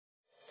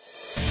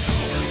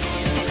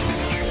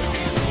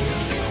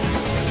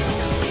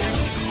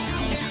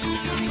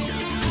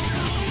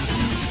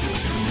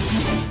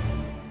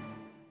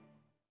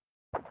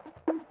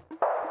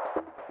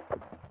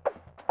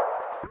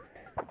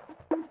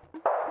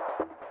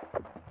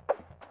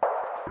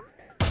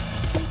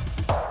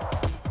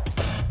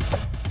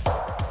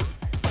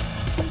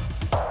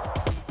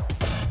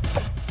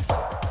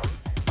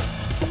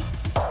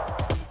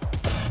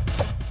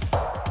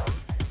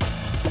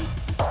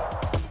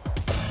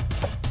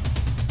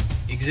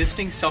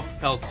Existing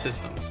self-propelled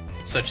systems,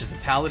 such as the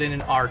Paladin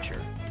and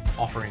Archer,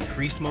 offer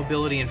increased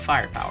mobility and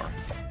firepower,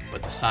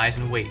 but the size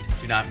and weight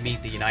do not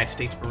meet the United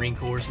States Marine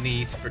Corps'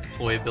 needs for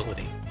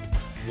deployability.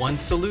 One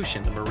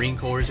solution the Marine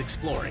Corps is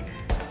exploring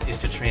is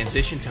to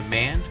transition to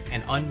manned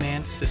and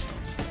unmanned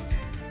systems.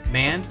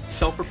 Manned,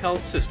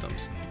 self-propelled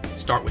systems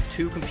start with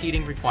two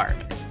competing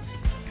requirements: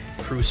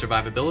 crew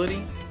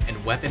survivability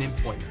and weapon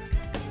employment.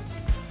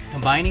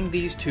 Combining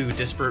these two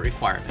disparate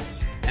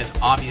requirements has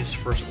obvious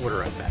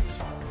first-order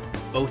effects.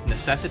 Both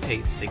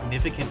necessitate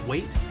significant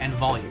weight and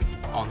volume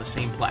on the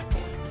same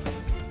platform.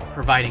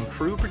 Providing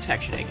crew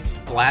protection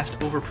against blast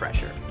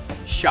overpressure,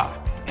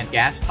 shock, and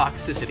gas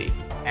toxicity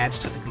adds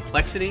to the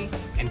complexity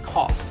and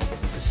cost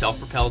to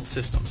self-propelled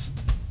systems.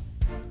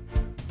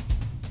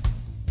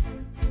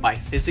 By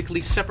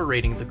physically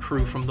separating the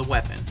crew from the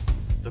weapon,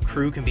 the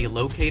crew can be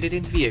located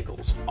in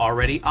vehicles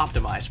already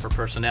optimized for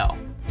personnel,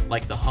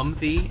 like the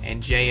Humvee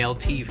and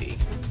JLTV,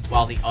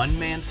 while the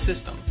unmanned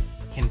system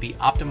can be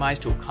optimized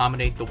to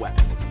accommodate the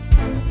weapon.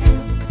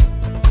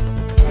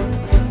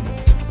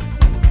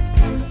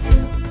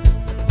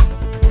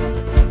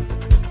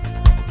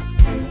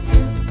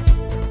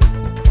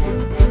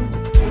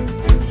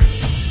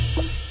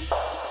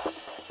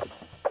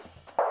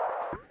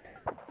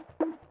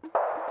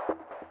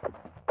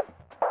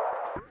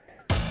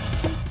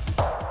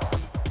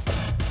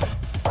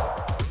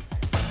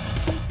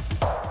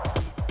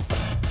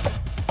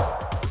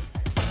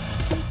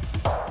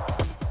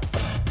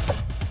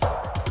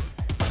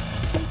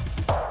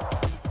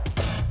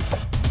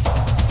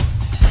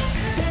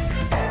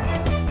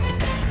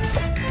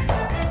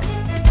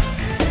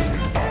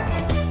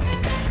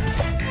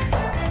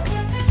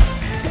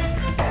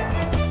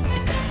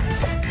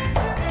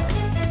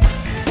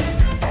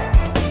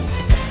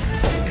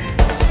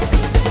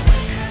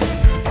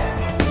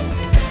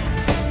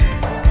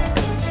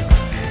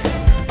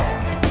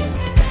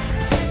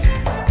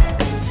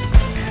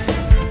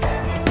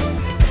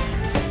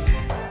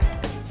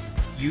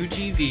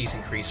 UGVs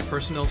increase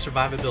personnel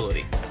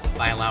survivability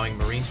by allowing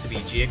Marines to be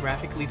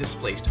geographically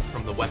displaced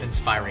from the weapon's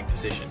firing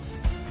position.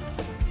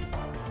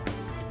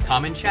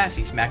 Common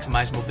chassis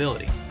maximize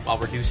mobility while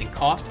reducing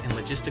cost and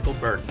logistical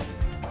burden.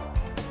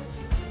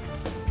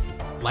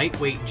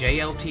 Lightweight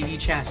JLTV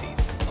chassis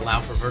allow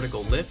for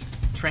vertical lift,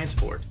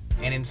 transport,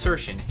 and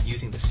insertion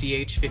using the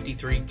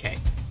CH-53K.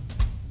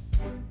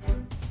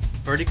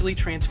 Vertically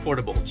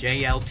transportable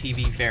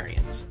JLTV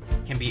variants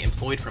can be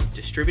employed from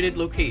distributed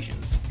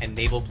locations and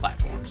naval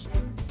platforms.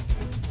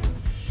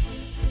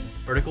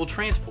 Vertical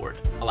transport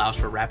allows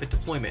for rapid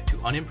deployment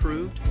to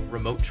unimproved,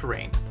 remote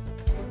terrain.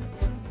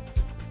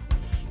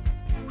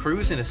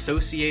 Crews and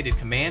associated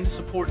command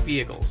support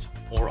vehicles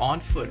or on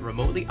foot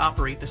remotely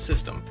operate the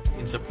system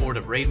in support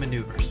of raid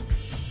maneuvers.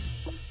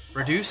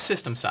 Reduced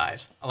system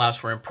size allows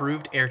for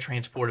improved air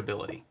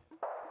transportability.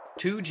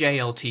 Two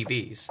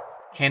JLTVs,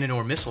 cannon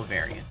or missile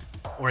variant,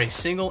 or a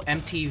single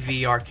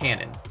MTVR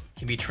cannon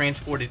can be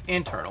transported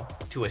internal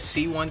to a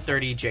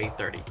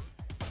C-130J-30.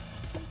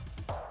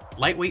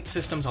 Lightweight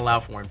systems allow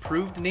for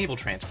improved naval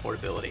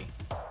transportability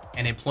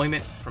and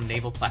employment from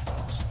naval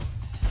platforms.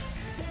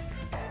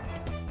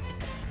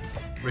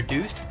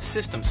 Reduced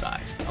system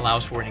size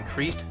allows for an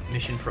increased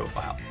mission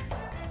profile.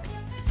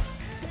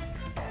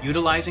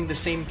 Utilizing the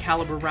same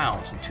caliber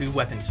rounds in two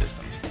weapon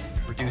systems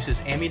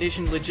reduces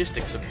ammunition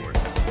logistics support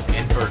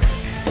and burden.